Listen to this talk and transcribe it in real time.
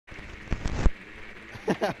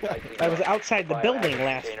I was outside the building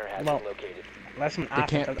last. Well, last one They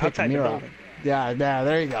can't pick outside the me up. building. Yeah,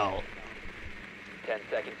 there you go. 10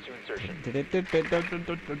 seconds to insertion. Insertion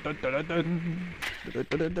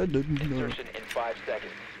in 5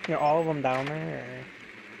 seconds. You know, all of them down there.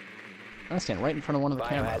 I'm gonna stand right in front of one of the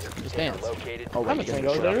cameras. Just dance. Oh, I'm wait, just gonna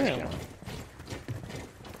go to the room.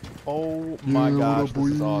 Oh my gosh, this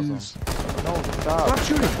is awesome. No, stop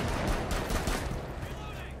shooting.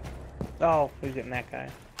 Oh, who's getting that guy?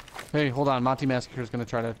 Hey, hold on. Monty Massacre's gonna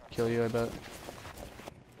try to kill you, I bet.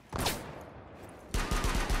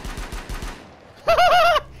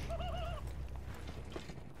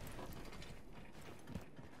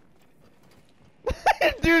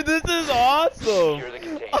 Dude, this is awesome!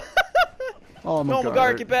 Oh my no, god.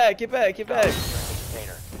 Magar, get back, get back, get back!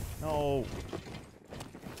 No.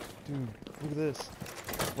 Dude, look at this.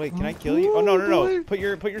 Wait, can I kill you? Oh no, no, no! Put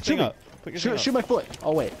your thing up. Put your thing up. Shoot my foot.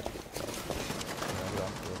 Oh wait.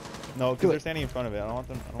 No, because they're standing in front of it. I don't want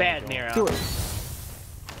them. Bad, Nero. Do it.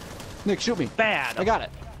 Nick, shoot me. Bad. I got it.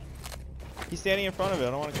 He's standing in front of it.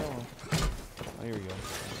 I don't want to kill him. Oh, here we go.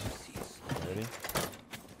 Ready?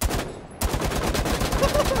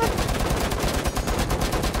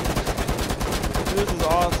 This is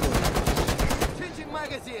awesome. Changing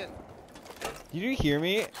magazine. Did you hear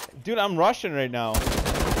me? Dude, I'm rushing right now.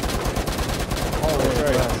 Oh,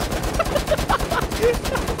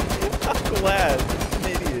 I'm glad. An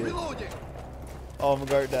idiot. Reloading. Oh,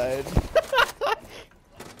 Magar died.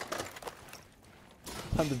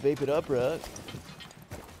 Time to vape it up, bro. You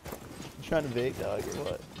trying to vape, dog, or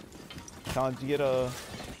what? Colin, did you get a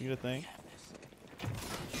thing?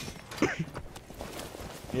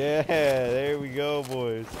 Yeah, there we go,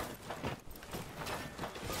 boys.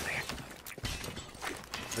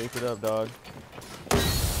 Vape it up, dog.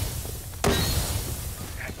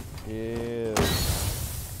 Yeah.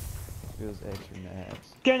 Feels extra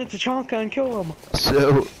nice. Get into Chonka and kill him.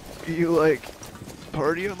 So, you like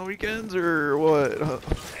party on the weekends or what?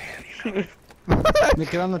 Nick,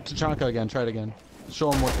 get on the Tachanka again. Try it again.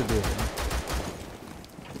 Show him what to do.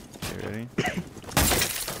 Okay, ready?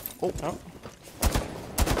 Oh.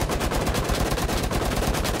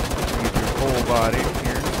 Your whole body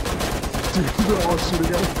here. Oh, shoot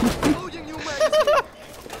again. Loading new magazine.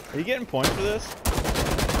 Are you getting points for this?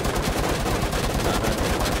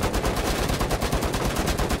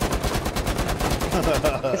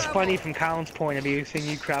 It's funny from Colin's point of view, seeing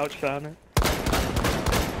you crouched on it.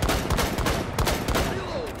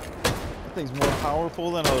 That thing's more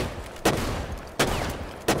powerful than a...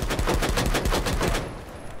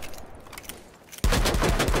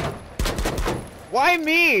 Why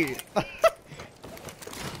me?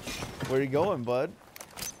 Where are you going, bud?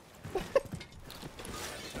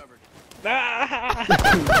 Ah!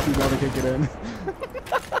 You gotta kick it in.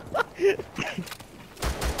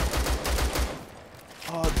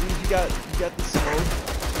 Oh, dude, you got the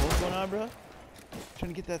smoke going on, bro?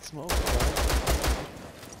 Trying to get that smoke, bro.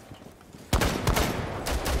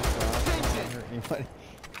 Anybody?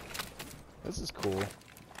 This is cool.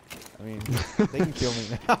 I mean, they can kill me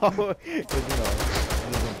now, because it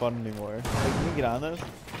isn't fun anymore. Like, can we get on this?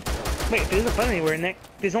 Wait, it isn't fun anywhere, Nick.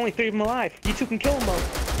 There's only 3 of them alive. You 2 can kill them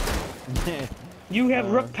both. You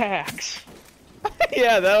have rook packs.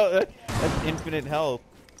 Yeah, that's infinite health.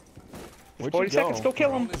 Where'd 40 you go? seconds, go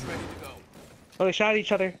kill them. Oh, they shot at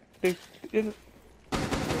each other. He's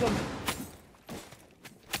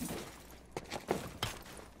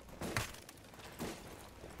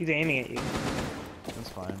aiming at you. That's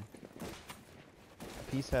fine.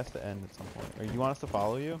 Peace has to end at some point. Or you want us to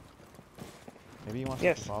follow you? Maybe he wants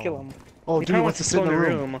us to follow Yes, kill him. Oh, He dude, he probably wants to sit in the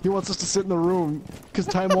room. He wants us to sit in the room because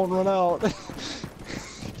time won't run out.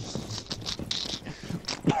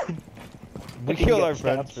 We kill our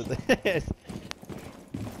friends for this.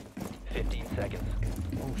 15 seconds.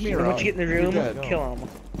 Oh, Mira, once you get in the room, dead. kill him.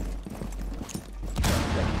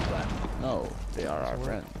 seconds left. No, they are our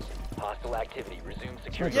friends. Hostile activity. Resume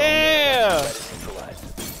security. Yeah! Threat is neutralized.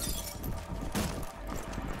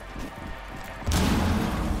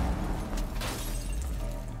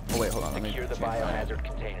 Oh wait, hold on. Let me Secure the change mine. biohazard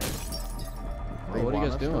container. Oh, what are you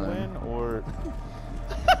guys Want us to doing? win, or...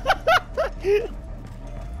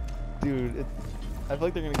 Dude, I feel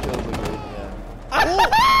like they're gonna kill us like right at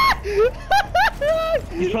the end.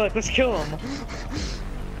 He's probably like, let's kill him.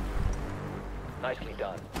 Nicely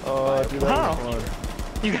done. Oh, dude, that Wow. was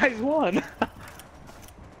fun. You guys won.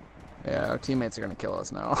 Yeah, our teammates are gonna kill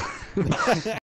us now.